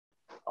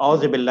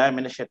Auzubillahi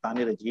minash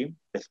shaitani rajim.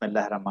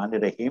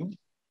 Bismillahirrahmanirrahim.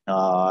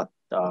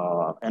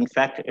 In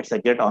fact, it's a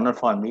great honor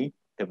for me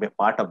to be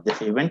part of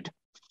this event.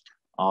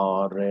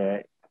 Or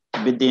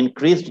with the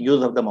increased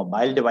use of the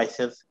mobile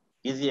devices,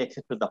 easy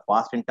access to the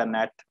fast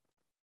internet,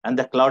 and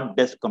the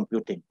cloud-based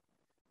computing,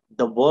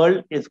 the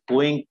world is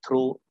going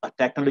through a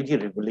technology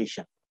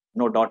revolution.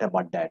 No doubt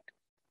about that.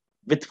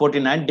 With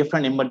 49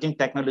 different emerging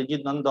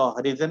technologies on the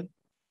horizon,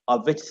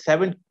 of which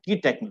 7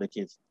 key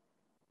technologies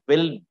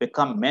will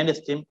become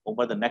mainstream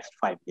over the next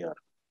 5 years.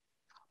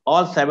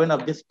 All 7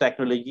 of these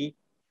technology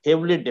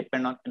heavily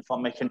depend on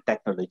information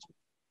technology.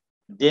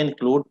 They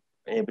include,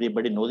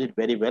 everybody knows it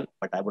very well,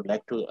 but I would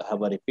like to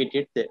have a repeat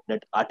it,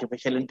 that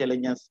artificial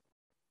intelligence,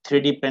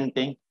 3D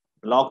printing,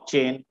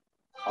 blockchain,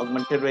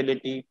 augmented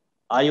reality,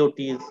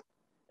 IoTs,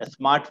 a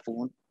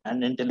smartphone,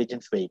 and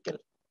intelligence vehicle.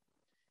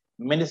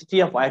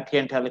 Ministry of IT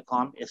and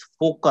Telecom is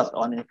focused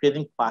on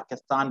increasing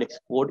Pakistan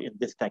export in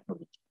this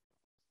technology.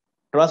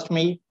 Trust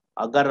me,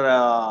 अगर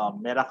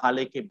मेरा ख्याल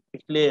है कि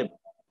पिछले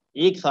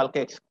 1 साल का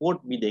export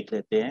भी देख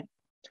लेते हैं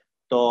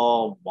तो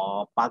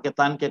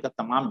पाकिस्तान के अगर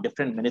तमाम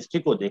डिफरेंट मिनिस्ट्री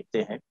को देखते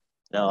हैं,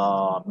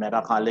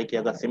 मेरा ख्याल है कि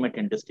अगर सीमेंट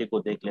इंडस्ट्री को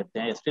देख लेते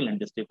हैं, स्टील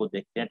इंडस्ट्री को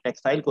देखते हैं,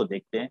 टेक्सटाइल को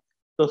देखते हैं,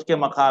 तो उसके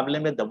मुकाबले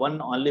में the one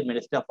only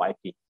minister of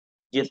IT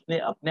जिसने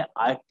अपने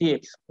आईटी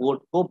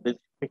एक्सपोर्ट को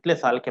पिछले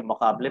साल के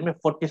मुकाबले में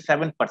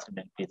 47%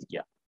 इंक्रीज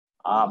किया।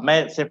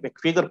 मैं सिर्फ एक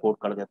फिगर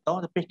कोट कर देता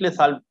हूँ। पिछले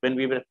साल when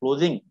we were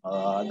closing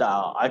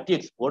the IT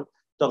export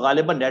तो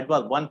गालिबन net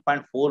was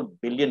 1.4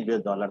 billion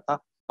US dollar था,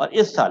 और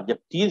इस साल जब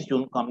 30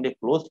 जून को हमने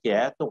क्लोज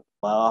किया है तो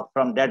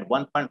फ्रॉम दैट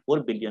 1.4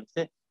 बिलियन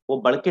से वो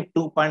बढ़ के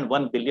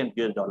 2.1 बिलियन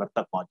यूएस डॉलर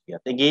तक पहुंच गया।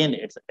 Again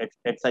it's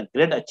a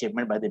great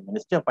achievement by the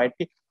ministry of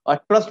IT. और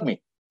trust me,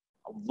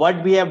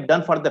 what we have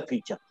done for the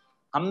future,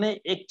 हमने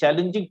एक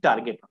चैलेंजिंग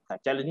टारगेट रखा है।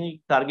 चैलेंजिंग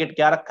टारगेट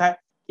क्या रखा है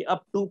कि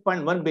अब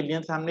 2.1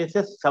 बिलियन से हमने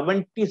इसे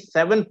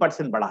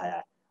 77% बढ़ाया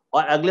है,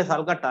 और अगले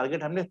साल का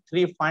टारगेट हमने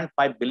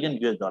 3.5 बिलियन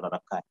यूएस डॉलर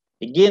रखा है।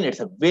 Again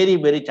it's a very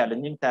very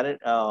challenging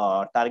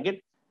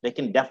target,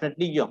 लेकिन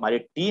डेफिनेटली जो हमारी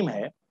टीम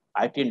है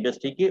आईटी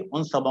इंडस्ट्री की,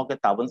 उन सबों के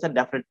ताबन से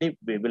definitely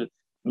we will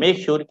make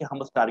sure कि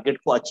हम उस टारगेट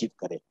को अचीव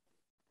करें।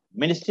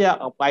 Ministry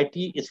of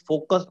IT is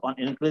focused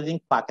on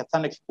increasing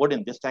Pakistan export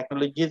in these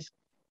technologies.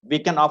 We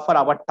can offer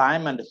our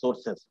time and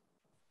resources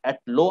at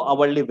low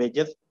hourly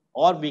wages,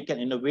 or we can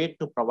innovate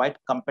to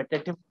provide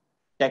competitive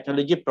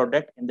technology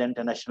product in the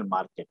international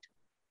market.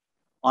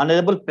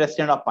 Honorable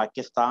President of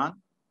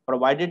Pakistan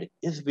provided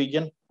his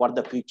vision for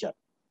the future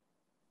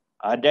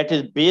that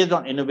is based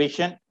on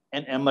innovation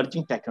and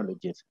emerging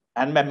technologies.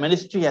 And my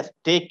ministry has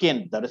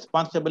taken the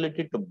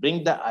responsibility to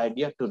bring the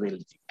idea to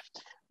reality.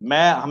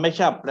 मैं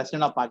हमेशा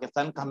president of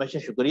Pakistan का हमेशा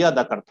शुक्रिया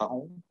अदा करता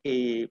हूँ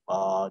कि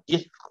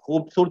जिस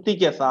खूबसूरती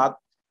के साथ,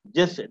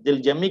 जिस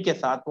दिलजमी के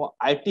साथ वो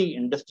आईटी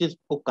इंडस्ट्रीज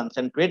को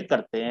कंसंट्रेट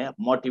करते हैं,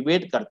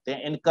 मोटिवेट करते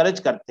हैं, इनकरेज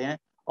करते हैं,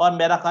 और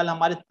मेरा ख्याल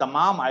हमारे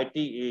तमाम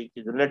आईटी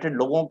रिलेटेड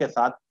लोगों के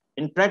साथ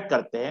इंटरेक्ट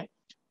करते हैं।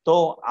 तो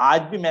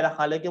आज भी मेरा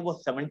ख्याल है कि वो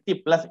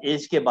 70+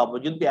 एज के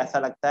बावजूद भी ऐसा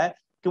लगता है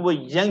कि वो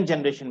यंग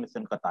जनरेशन में से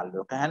उनका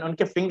ताल्लुक है,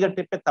 उनके फिंगर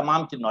टिप पे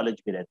तमाम चीज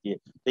नॉलेज भी रहती है।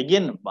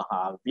 लेकिन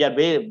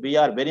we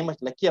are very much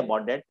lucky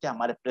about that कि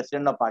हमारे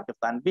प्रेसिडेंट ऑफ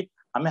पाकिस्तान भी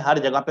हमें हर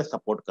जगह पे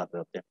सपोर्ट कर रहे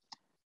होते हैं।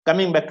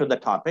 Coming back to the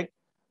topic,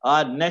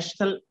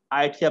 national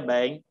IT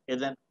bank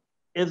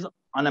is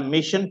on a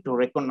mission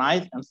to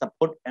recognize and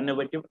support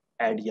innovative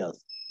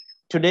ideas.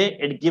 Today,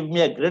 it gives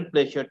me a great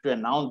pleasure to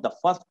announce the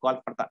first call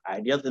for the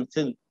ideas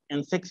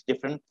in 6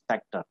 different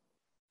sectors.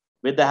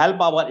 With the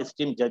help of our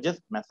esteemed judges,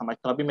 मैं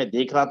समझता हूँ, अभी मैं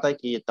देख रहा था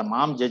कि ये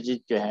तमाम जजेस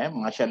जो हैं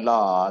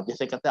माशाल्लाह,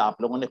 जैसे कहते हैं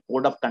आप लोगों ने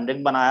कोड ऑफ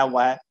कंडक्ट बनाया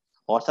हुआ है,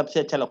 और सबसे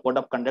अच्छा code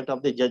of conduct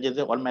of the जजेस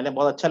है। और मैंने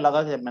बहुत अच्छा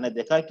लगा कि मैंने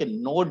देखा कि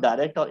नो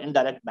डायरेक्ट और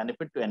indirect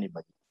benefit to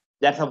anybody.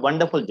 That's a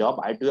wonderful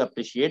job. I do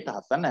appreciate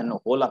Hasan and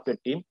whole of your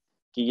team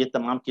कि ये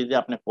तमाम चीजें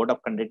आपने कोड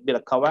ऑफ कंडक्ट भी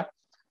रखा हुआ है।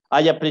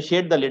 I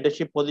appreciate the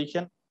leadership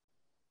position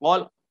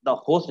all the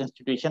host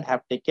institution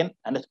have taken,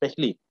 and a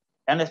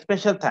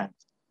special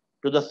thanks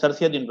to the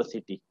Syed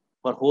University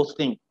for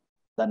hosting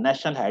the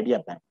National Idea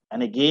Bank.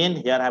 And again,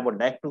 here I would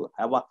like to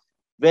have a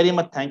very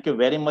much thank you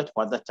very much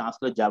for the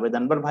Chancellor Javed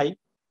Anwar भाई।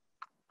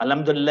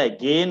 अल्हम्दुलिल्लाह,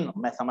 again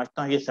मैं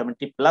समझता हूँ ये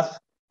 70+,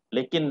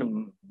 लेकिन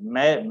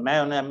मैं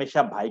उन्हें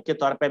हमेशा भाई के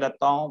तौर पे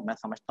रहता हूँ। मैं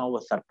समझता हूँ वो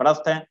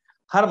सरपरस्त हैं,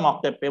 हर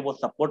मौके पे वो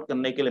सपोर्ट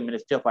करने के लिए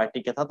मिनिस्ट्री ऑफ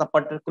आईटी के साथ,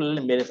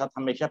 पर्टिकुलरली मेरे साथ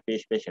हमेशा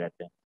पेश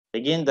रहते हैं।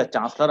 Again the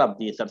chancellor of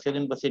the sir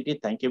university,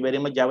 thank you very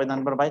much Javed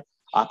Anwar भाई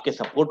आपके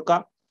सपोर्ट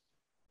का।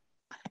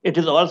 It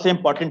is also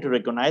important to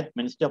recognize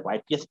Ministry of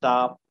IT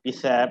staff,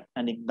 PSAP,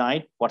 and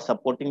Ignite for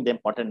supporting the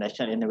important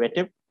national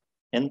innovative.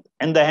 In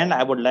the end,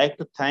 I would like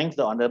to thank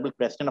the Honorable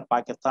President of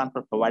Pakistan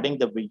for providing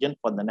the vision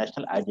for the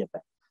National Idea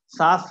Bank.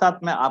 साथ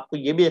साथ मैं आपको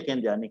ये भी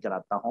यकीन दहानी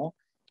कराता हूँ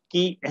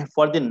कि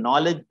for the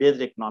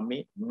knowledge-based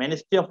economy,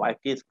 Ministry of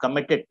IT is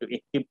committed to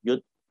equip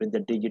youth with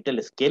the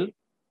digital skill.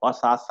 और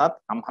साथ साथ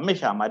हम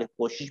हमेशा, हमारी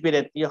कोशिश भी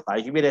रहती है,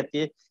 ख्वाहिश भी रहती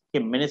है कि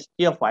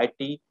Ministry of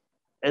IT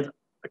is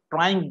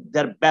trying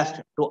their best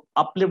to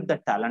uplift the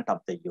talent of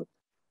the youth.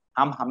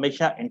 हम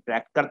हमेशा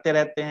इंटरेक्ट करते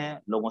रहते हैं,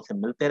 लोगों से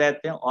मिलते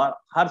रहते हैं, और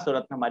हर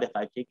सूरत में हमारी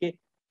ख्वाहिश है कि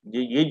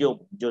ये जो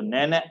जो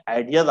नए नए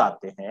आइडियाज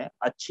आते हैं,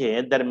 अच्छे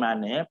हैं,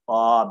 दरमियाने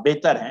और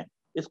बेहतर हैं,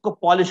 इसको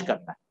पॉलिश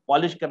करना है।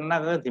 पॉलिश करना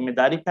का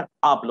जिम्मेदारी फिर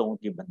आप लोगों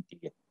की बनती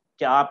है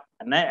कि आप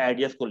नए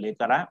आइडियाज को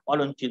लेकर आए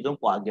और उन चीजों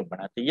को आगे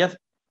बढ़ाते। Yes,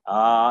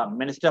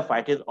 minister of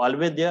IT is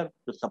always there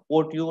to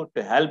support you,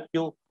 to help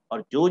you.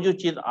 और जो जो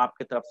चीज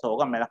आपकी तरफ से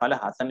होगा, मेरा ख्याल है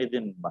Hasan is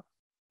in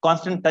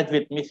constant touch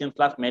with me since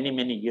last many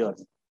many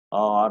years.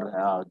 और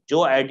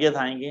जो आइडियाज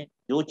आएंगे,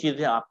 जो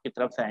चीजें आपकी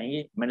तरफ से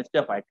आएंगी,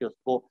 मिनिस्ट्री ऑफ IT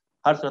उसको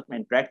हर सूरत में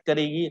इंटरेक्ट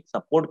करेगी,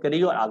 सपोर्ट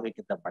करेगी और आगे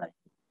की तरफ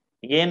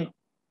बढ़ाएगी। Again,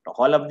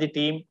 whole of the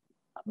team,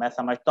 मैं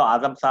समझता हूँ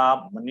आजम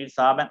साहब, मुनीर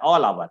साहब and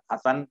all our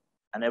Hasan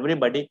and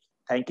everybody,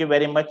 thank you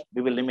very much.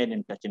 We will remain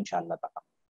in touch इंशाल्लाह ताला।